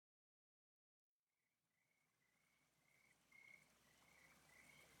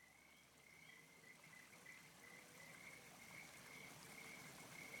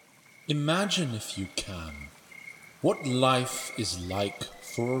Imagine, if you can, what life is like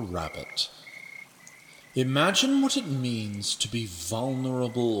for a rabbit. Imagine what it means to be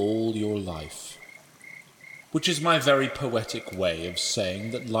vulnerable all your life, which is my very poetic way of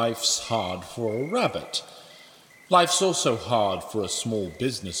saying that life's hard for a rabbit. Life's also hard for a small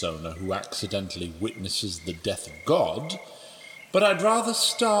business owner who accidentally witnesses the death of God, but I'd rather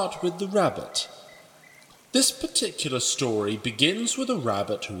start with the rabbit. This particular story begins with a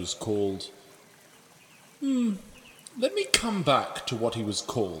rabbit who is called... Let me come back to what he was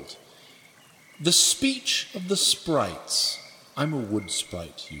called. The speech of the sprites, I'm a wood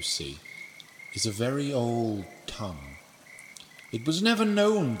sprite, you see, is a very old tongue. It was never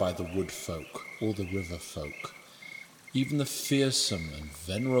known by the wood folk or the river folk. Even the fearsome and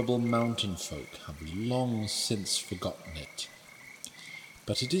venerable mountain folk have long since forgotten it.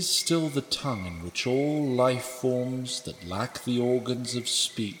 But it is still the tongue in which all life forms that lack the organs of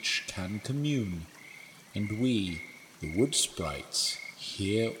speech can commune, and we, the wood sprites,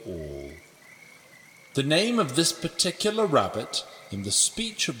 hear all. The name of this particular rabbit in the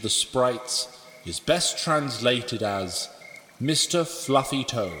speech of the sprites is best translated as Mr. Fluffy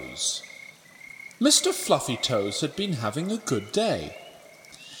Toes. Mr. Fluffy Toes had been having a good day.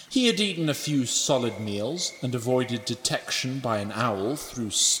 He had eaten a few solid meals and avoided detection by an owl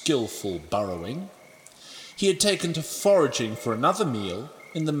through skillful burrowing. He had taken to foraging for another meal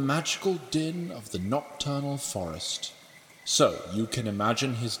in the magical din of the nocturnal forest. So you can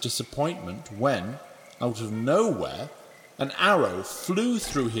imagine his disappointment when, out of nowhere, an arrow flew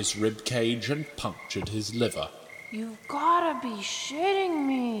through his rib cage and punctured his liver. You've gotta be shitting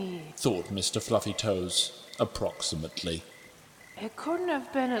me, thought Mr. Fluffy Toes, approximately. It couldn't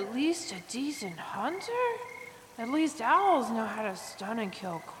have been at least a decent hunter? At least owls know how to stun and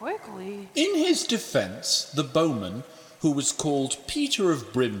kill quickly. In his defence, the bowman, who was called Peter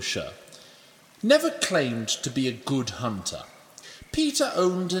of Brimshire, never claimed to be a good hunter. Peter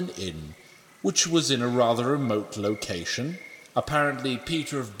owned an inn, which was in a rather remote location. Apparently,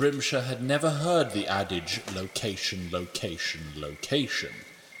 Peter of Brimshire had never heard the adage, location, location, location.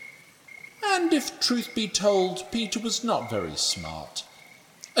 And if truth be told, Peter was not very smart.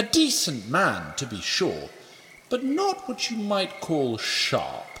 A decent man, to be sure, but not what you might call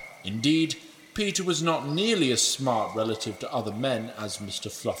sharp. Indeed, Peter was not nearly as smart relative to other men as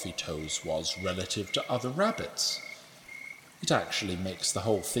Mr. Fluffy Toes was relative to other rabbits. It actually makes the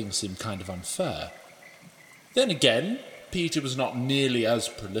whole thing seem kind of unfair. Then again, Peter was not nearly as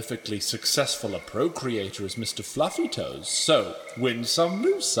prolifically successful a procreator as Mr. Fluffy Toes, so win some,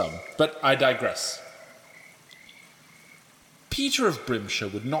 lose some. But I digress. Peter of Brimshire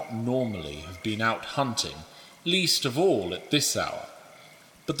would not normally have been out hunting, least of all at this hour.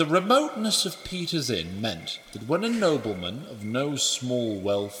 But the remoteness of Peter's inn meant that when a nobleman of no small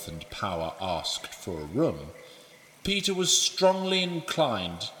wealth and power asked for a room, Peter was strongly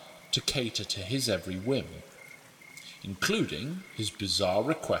inclined to cater to his every whim, including his bizarre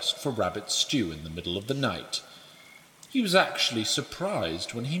request for rabbit stew in the middle of the night. He was actually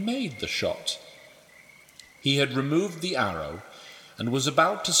surprised when he made the shot. He had removed the arrow and was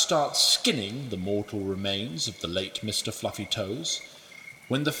about to start skinning the mortal remains of the late Mr. Fluffy Toes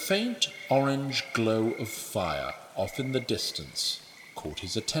when the faint orange glow of fire off in the distance caught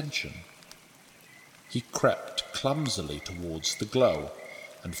his attention. He crept clumsily towards the glow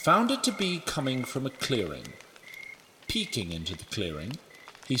and found it to be coming from a clearing. Peeking into the clearing,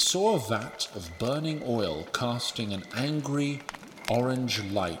 he saw a vat of burning oil casting an angry orange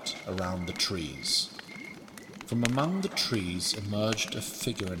light around the trees. From among the trees emerged a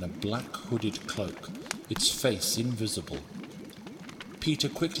figure in a black hooded cloak, its face invisible. Peter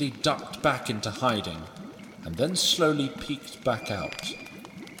quickly ducked back into hiding, and then slowly peeked back out.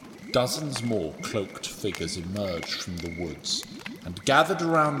 Dozens more cloaked figures emerged from the woods and gathered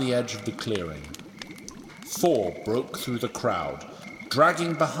around the edge of the clearing. 4 broke through the crowd,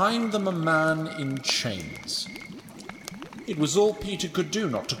 dragging behind them a man in chains. It was all Peter could do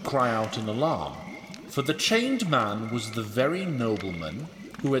not to cry out in alarm, for the chained man was the very nobleman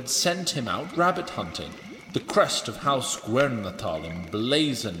who had sent him out rabbit hunting, the crest of House Guernatal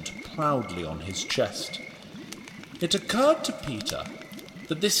emblazoned proudly on his chest. It occurred to Peter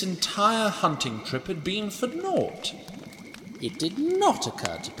that this entire hunting trip had been for naught. It did not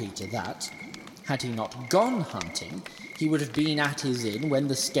occur to Peter that, had he not gone hunting, he would have been at his inn when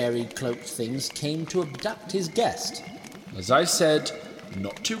the scary cloaked things came to abduct his guest. As I said,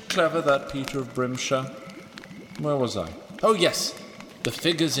 not too clever, that Peter of Brimshire. Where was I? Oh yes, the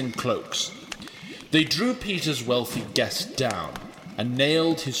figures in cloaks. They drew Peter's wealthy guest down and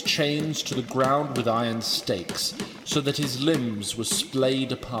nailed his chains to the ground with iron stakes, so that his limbs were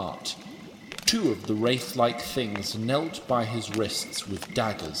splayed apart. 2 of the wraith-like things knelt by his wrists with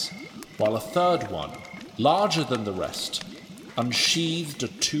daggers, while a third one, larger than the rest, unsheathed a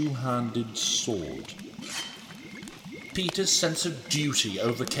 2-handed sword. Peter's sense of duty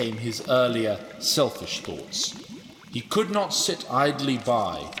overcame his earlier selfish thoughts. He could not sit idly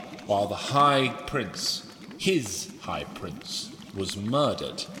by while the High Prince, his High Prince, was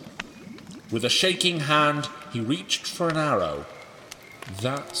murdered. With a shaking hand, he reached for an arrow.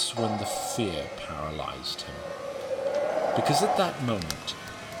 That's when the fear paralyzed him. Because at that moment,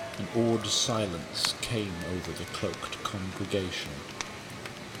 an awed silence came over the cloaked congregation.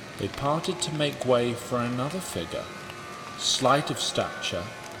 They parted to make way for another figure, slight of stature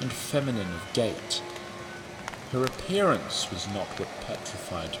and feminine of gait. Her appearance was not what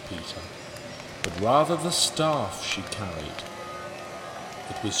petrified Peter, but rather the staff she carried.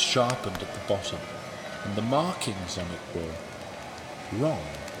 It was sharpened at the bottom, and the markings on it were wrong.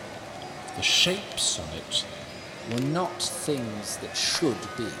 The shapes on it Were not things that should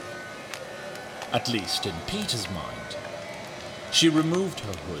be. at least in Peter's mind. She removed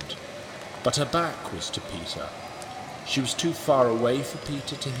her hood, but her back was to Peter. She was too far away for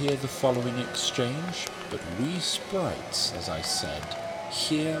Peter to hear the following exchange, but we sprites, as I said,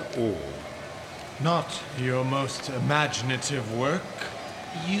 hear all. Not your most imaginative work.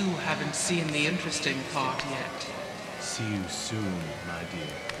 You haven't seen the interesting part yet. See you soon, my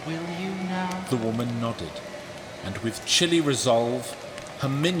dear. Will you now? The woman nodded, and with chilly resolve, her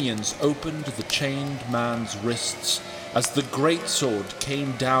minions opened the chained man's wrists as the greatsword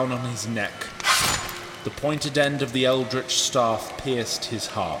came down on his neck. The pointed end of the eldritch staff pierced his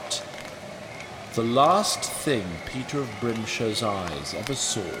heart. The last thing Peter of Brimshire's eyes ever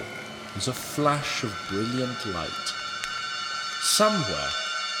saw was a flash of brilliant light. Somewhere,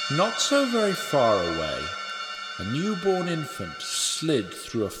 not so very far away, a newborn infant slid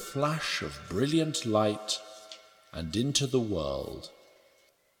through a flash of brilliant light and into the world.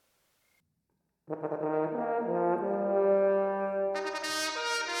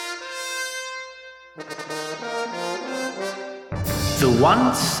 The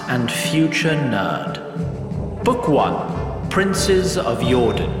Once and Future Nerd. Book 1, Princes of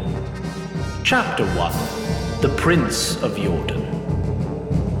Iorden. Chapter 1, The Prince of Iorden.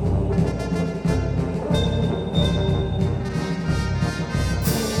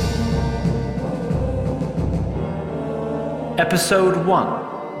 Episode 1.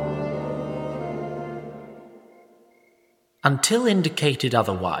 Until indicated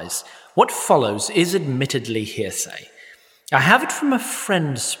otherwise, what follows is admittedly hearsay. I have it from a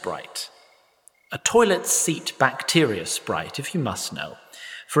friend sprite. A toilet seat bacteria sprite, if you must know.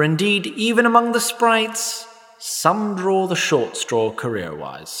 For indeed, even among the sprites, some draw the short straw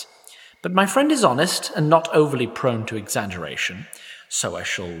career-wise. But my friend is honest and not overly prone to exaggeration, so I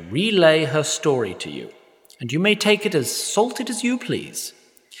shall relay her story to you, and you may take it as salted as you please.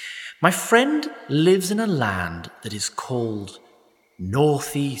 My friend lives in a land that is called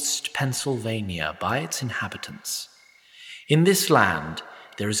Northeast Pennsylvania by its inhabitants. In this land,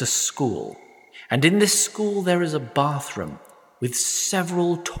 there is a school, and in this school there is a bathroom with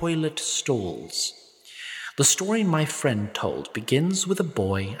several toilet stalls. The story my friend told begins with a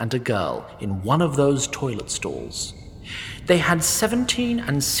boy and a girl in one of those toilet stalls. They had 17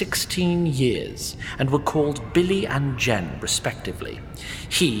 and 16 years and were called Billy and Jen, respectively.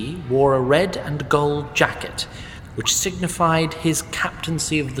 He wore a red and gold jacket, which signified his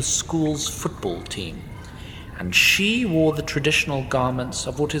captaincy of the school's football team, and she wore the traditional garments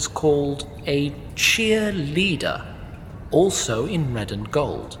of what is called a cheerleader, also in red and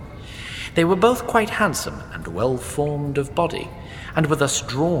gold. They were both quite handsome and well-formed of body, and were thus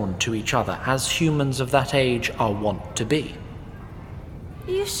drawn to each other as humans of that age are wont to be.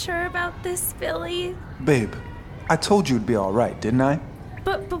 Are you sure about this, Billy? Babe, I told you it'd be all right, didn't I?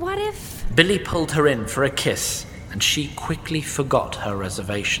 But what if... Billy pulled her in for a kiss, and she quickly forgot her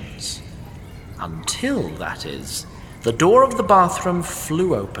reservations. Until, that is, the door of the bathroom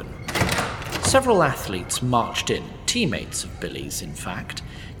flew open. Several athletes marched in, teammates of Billy's, in fact,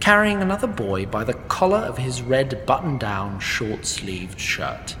 carrying another boy by the collar of his red button-down, short-sleeved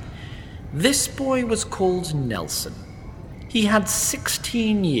shirt. This boy was called Nelson. He had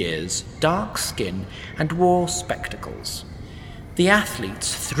 16 years, dark skin, and wore spectacles. The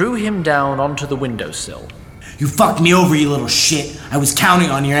athletes threw him down onto the windowsill. You fucked me over, you little shit. I was counting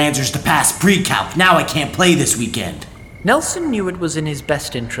on your answers to pass pre-calc. Now I can't play this weekend. Nelson knew it was in his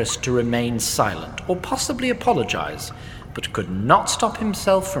best interest to remain silent, or possibly apologize, but could not stop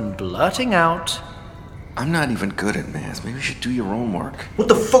himself from blurting out, I'm not even good at math. Maybe you should do your own work. What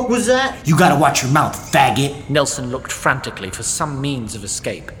the fuck was that? You gotta watch your mouth, faggot. Nelson looked frantically for some means of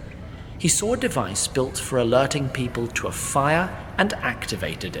escape. he saw a device built for alerting people to a fire and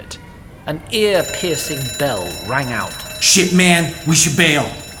activated it. An ear-piercing bell rang out. Shit, man, we should bail.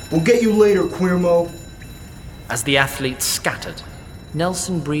 We'll get you later, Quirmo. As the athletes scattered,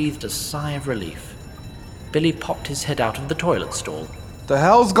 Nelson breathed a sigh of relief. Billy popped his head out of the toilet stall. The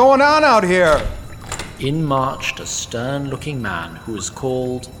hell's going on out here? In marched a stern-looking man who was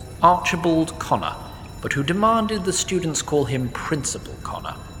called Archibald Connor, but who demanded the students call him Principal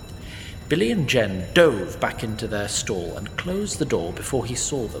Connor. Billy and Jen dove back into their stall and closed the door before he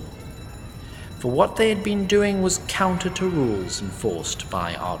saw them. For what they had been doing was counter to rules enforced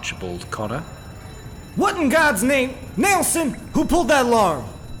by Archibald Connor. What in God's name? Nelson, who pulled that alarm?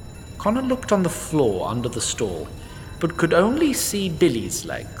 Connor looked on the floor under the stall, but could only see Billy's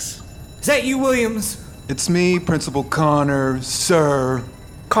legs. Is that you, Williams? It's me, Principal Connor, sir.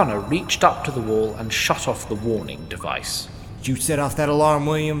 Connor reached up to the wall and shut off the warning device. Did you set off that alarm,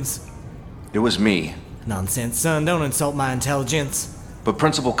 Williams? It was me. Nonsense, son. Don't insult my intelligence. But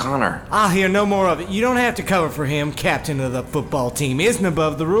Principal Connor... I'll hear no more of it. You don't have to cover for him. Captain of the football team isn't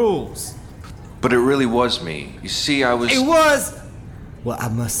above the rules. But it really was me. You see, I was... It was? Well, I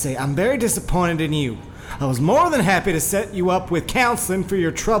must say, I'm very disappointed in you. I was more than happy to set you up with counseling for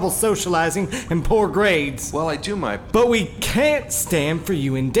your trouble socializing and poor grades. Well, I do my... But we can't stand for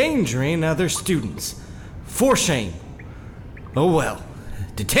you endangering other students. For shame. Oh well,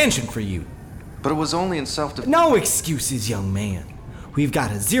 detention for you. But it was only in self-defense... No excuses, young man. We've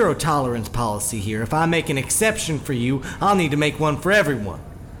got a zero-tolerance policy here. If I make an exception for you, I'll need to make one for everyone.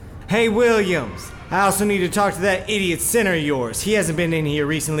 Hey, Williams, I also need to talk to that idiot center of yours. He hasn't been in here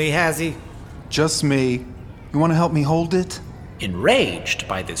recently, has he? Just me. You want to help me hold it? Enraged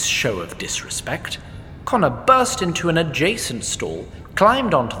by this show of disrespect, Connor burst into an adjacent stall,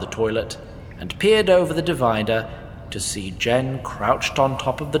 climbed onto the toilet, and peered over the divider to see Jen crouched on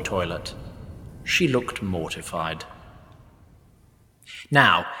top of the toilet. She looked mortified.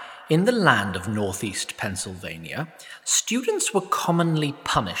 Now, in the land of northeast Pennsylvania, students were commonly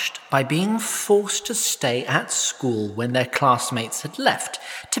punished by being forced to stay at school when their classmates had left,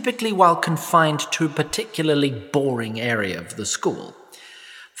 typically while confined to a particularly boring area of the school.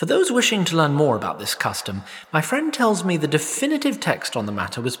 For those wishing to learn more about this custom, my friend tells me the definitive text on the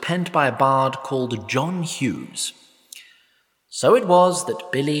matter was penned by a bard called John Hughes. So it was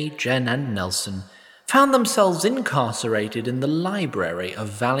that Billy, Jen, and Nelson found themselves incarcerated in the library of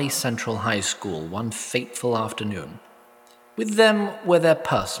Valley Central High School one fateful afternoon. With them were their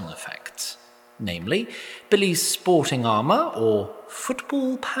personal effects, namely Billy's sporting armour or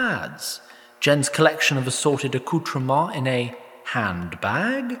football pads, Jen's collection of assorted accoutrements in a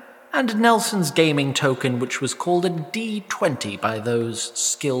handbag, and Nelson's gaming token, which was called a D20 by those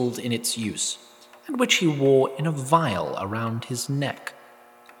skilled in its use, and which he wore in a vial around his neck.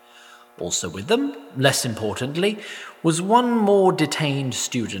 Also with them, less importantly, was one more detained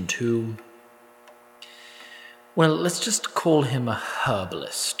student who... Well, let's just call him a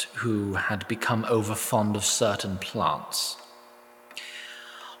herbalist who had become overfond of certain plants.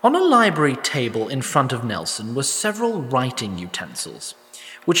 On a library table in front of Nelson were several writing utensils,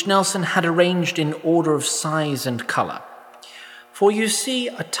 which Nelson had arranged in order of size and colour. For you see,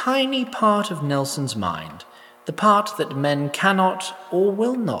 a tiny part of Nelson's mind, the part that men cannot or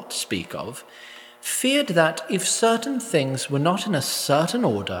will not speak of, feared that if certain things were not in a certain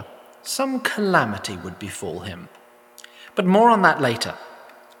order, some calamity would befall him. But more on that later.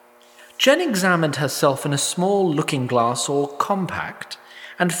 Jen examined herself in a small looking-glass or compact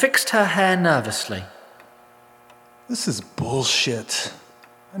and fixed her hair nervously. This is bullshit.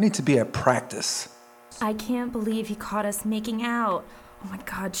 I need to be at practice. I can't believe he caught us making out. Oh my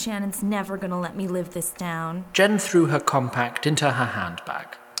God, Shannon's never gonna let me live this down. Jen threw her compact into her handbag.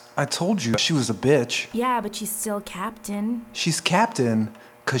 I told you she was a bitch. Yeah, but she's still captain. She's captain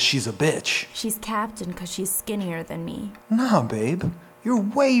because she's a bitch. She's captain because she's skinnier than me. Nah, babe. You're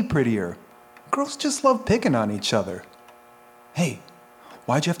way prettier. Girls just love picking on each other. Hey,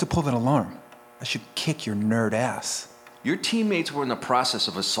 why'd you have to pull that alarm? I should kick your nerd ass. Your teammates were in the process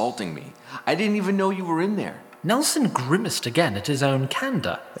of assaulting me. I didn't even know you were in there. Nelson grimaced again at his own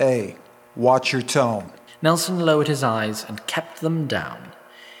candour. Hey, watch your tone. Nelson lowered his eyes and kept them down.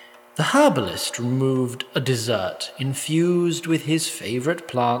 The herbalist removed a dessert infused with his favourite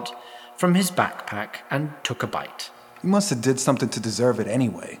plant from his backpack and took a bite. You must have did something to deserve it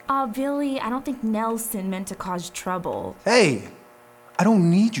anyway. Aw, Billy, I don't think Nelson meant to cause trouble. Hey, I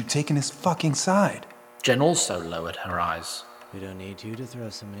don't need you taking his fucking side. Jen also lowered her eyes. We don't need you to throw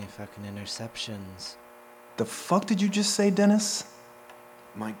so many fucking interceptions. The fuck did you just say, Dennis?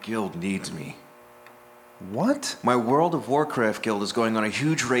 My guild needs me. What? My World of Warcraft guild is going on a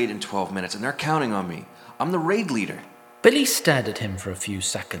huge raid in 12 minutes, and they're counting on me. I'm the raid leader. Billy stared at him for a few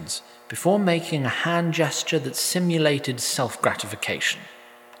seconds before making a hand gesture that simulated self-gratification.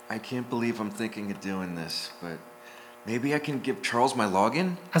 I can't believe I'm thinking of doing this, but maybe I can give Charles my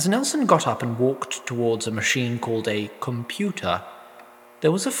login? As Nelson got up and walked towards a machine called a computer,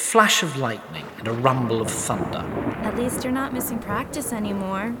 there was a flash of lightning and a rumble of thunder. At least you're not missing practice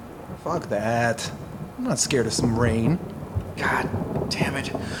anymore. Fuck that. I'm not scared of some rain. God damn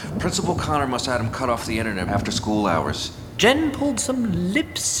it. Principal Connor must have had him cut off the internet after school hours. Jen pulled some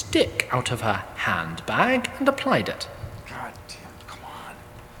lipstick out of her handbag and applied it. God damn it, come on.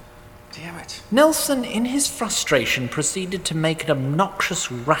 Damn it. Nelson, in his frustration, proceeded to make an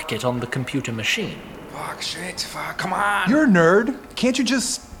obnoxious racket on the computer machine. Fuck, come on. You're a nerd. Can't you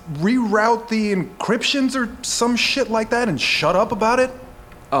just reroute the encryptions or some shit like that and shut up about it?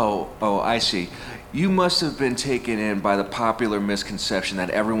 Oh, I see. You must have been taken in by the popular misconception that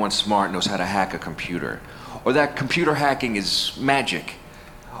everyone smart knows how to hack a computer. Or that computer hacking is magic.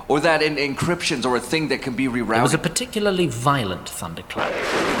 Or that encryptions are a thing that can be rerouted. It was a particularly violent thunderclap,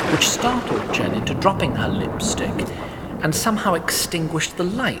 which startled Jen into dropping her lipstick and somehow extinguished the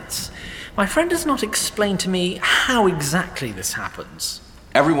lights. My friend has not explained to me how exactly this happens.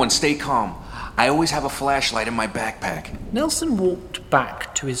 Everyone stay calm. I always have a flashlight in my backpack. Nelson walked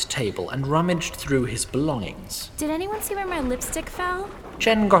back to his table and rummaged through his belongings. Did anyone see where my lipstick fell?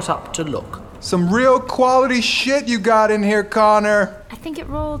 Jen got up to look. Some real quality shit you got in here, Connor. I think it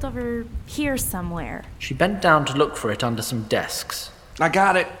rolled over here somewhere. She bent down to look for it under some desks. I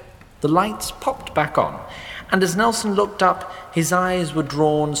got it. The lights popped back on, and as Nelson looked up, his eyes were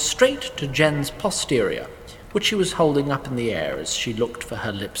drawn straight to Jen's posterior, which she was holding up in the air as she looked for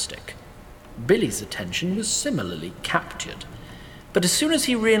her lipstick. Billy's attention was similarly captured, but as soon as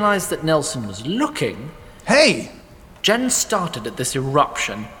he realized that Nelson was looking... Hey! Jen started at this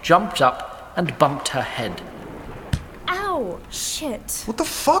eruption, jumped up, and bumped her head. Ow! Shit. What the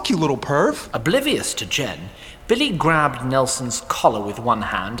fuck, you little perv? Oblivious to Jen, Billy grabbed Nelson's collar with one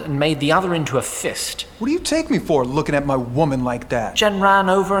hand and made the other into a fist. What do you take me for, looking at my woman like that? Jen ran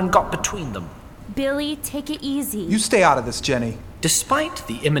over and got between them. Billy, take it easy. You stay out of this, Jenny. Despite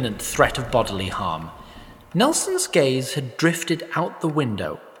the imminent threat of bodily harm, Nelson's gaze had drifted out the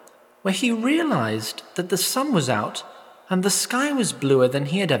window, where he realized that the sun was out and the sky was bluer than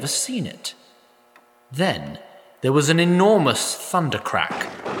he had ever seen it. Then there was an enormous thundercrack.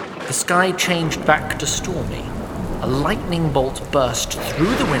 The sky changed back to stormy. A lightning bolt burst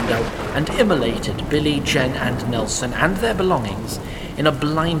through the window and immolated Billy, Jen, and Nelson and their belongings in a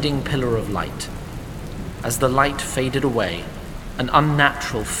blinding pillar of light. As the light faded away, an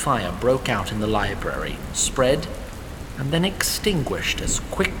unnatural fire broke out in the library, spread, and then extinguished as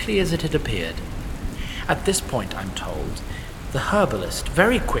quickly as it had appeared. At this point, I'm told, the herbalist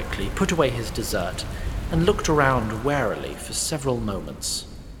very quickly put away his dessert and looked around warily for several moments.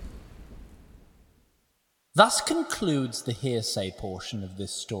 Thus concludes the hearsay portion of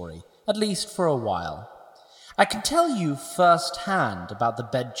this story, at least for a while. I can tell you first-hand about the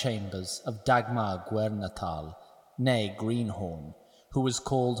bedchambers of Dagmar Guernatal, née Greenhorn, who was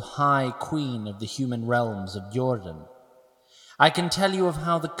called High Queen of the human realms of Iorden. I can tell you of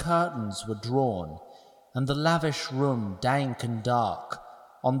how the curtains were drawn, and the lavish room dank and dark,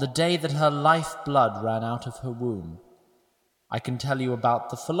 on the day that her life-blood ran out of her womb. I can tell you about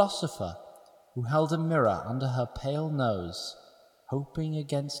the philosopher who held a mirror under her pale nose, hoping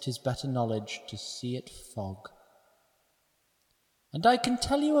against his better knowledge to see it fog. And I can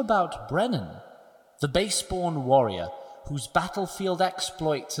tell you about Brennan, the base-born warrior whose battlefield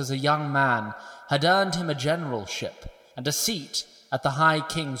exploits as a young man had earned him a generalship and a seat at the High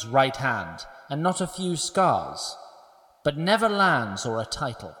King's right hand, and not a few scars, but never lands or a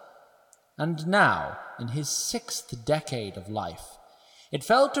title. And now, in his 6th decade of life, it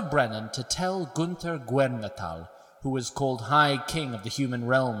fell to Brennan to tell Gunther Guernatal, who was called High King of the human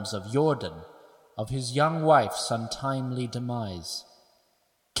realms of Iorden, of his young wife's untimely demise.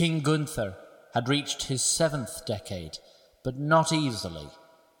 King Gunther had reached his 7th decade, but not easily.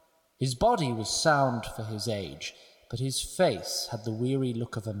 His body was sound for his age, but his face had the weary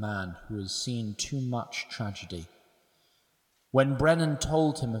look of a man who has seen too much tragedy. When Brennan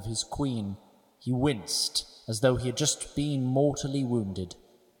told him of his queen, he winced as though he had just been mortally wounded.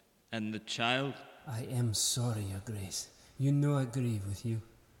 And the child? I am sorry, Your Grace. You know I grieve with you.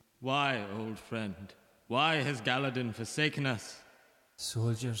 Why, old friend? Why has Galadin forsaken us?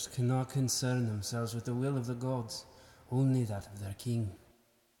 Soldiers cannot concern themselves with the will of the gods, only that of their king.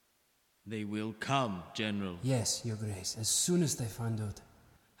 They will come, General. Yes, Your Grace, as soon as they find out.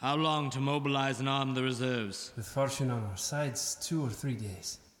 How long to mobilize and arm the reserves? With fortune on our sides, 2 or 3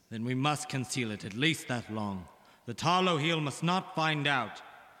 days. Then we must conceal it at least that long. The Tarloheel must not find out.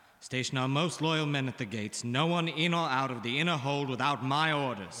 Station our most loyal men at the gates, no one in or out of the inner hold without my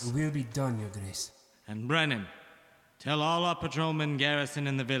orders. It will be done, Your Grace. And Brennan, tell all our patrolmen garrison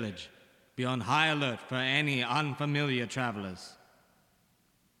in the village, be on high alert for any unfamiliar travelers.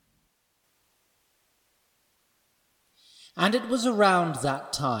 And it was around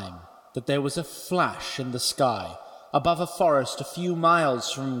that time that there was a flash in the sky above a forest a few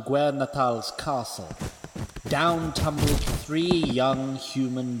miles from Guernatal's castle. Down tumbled 3 young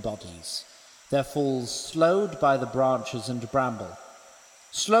human bodies, their falls slowed by the branches and bramble.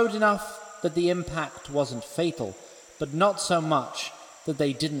 Slowed enough that the impact wasn't fatal, but not so much that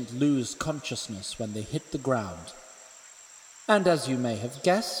they didn't lose consciousness when they hit the ground. And as you may have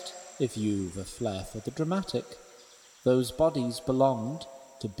guessed, if you've a flair for the dramatic, those bodies belonged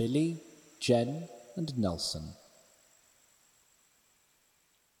to Billy, Jen, and Nelson.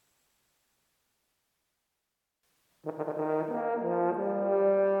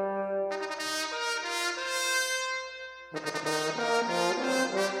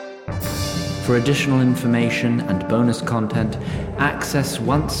 For additional information and bonus content, access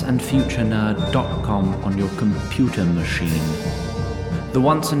onceandfuturenerd.com on your computer machine. The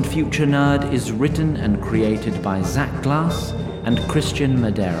Once and Future Nerd is written and created by Zach Glass and Christian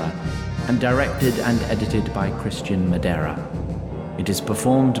Madera, and directed and edited by Christian Madera. It is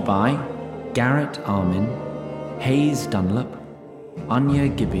performed by Garrett Armin, Hayes Dunlop, Anya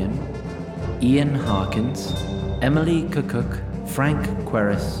Gibeon, Ian Harkins, Emily Cook, Frank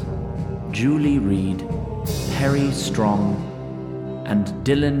Queris, Julie Reed, Perry Strong, and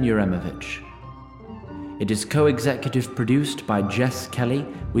Dylan Uremovich. It is co-executive produced by Jess Kelly,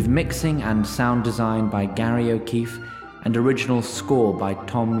 with mixing and sound design by Gary O'Keefe, and original score by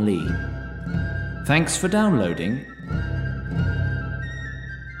Tom Lee. Thanks for downloading,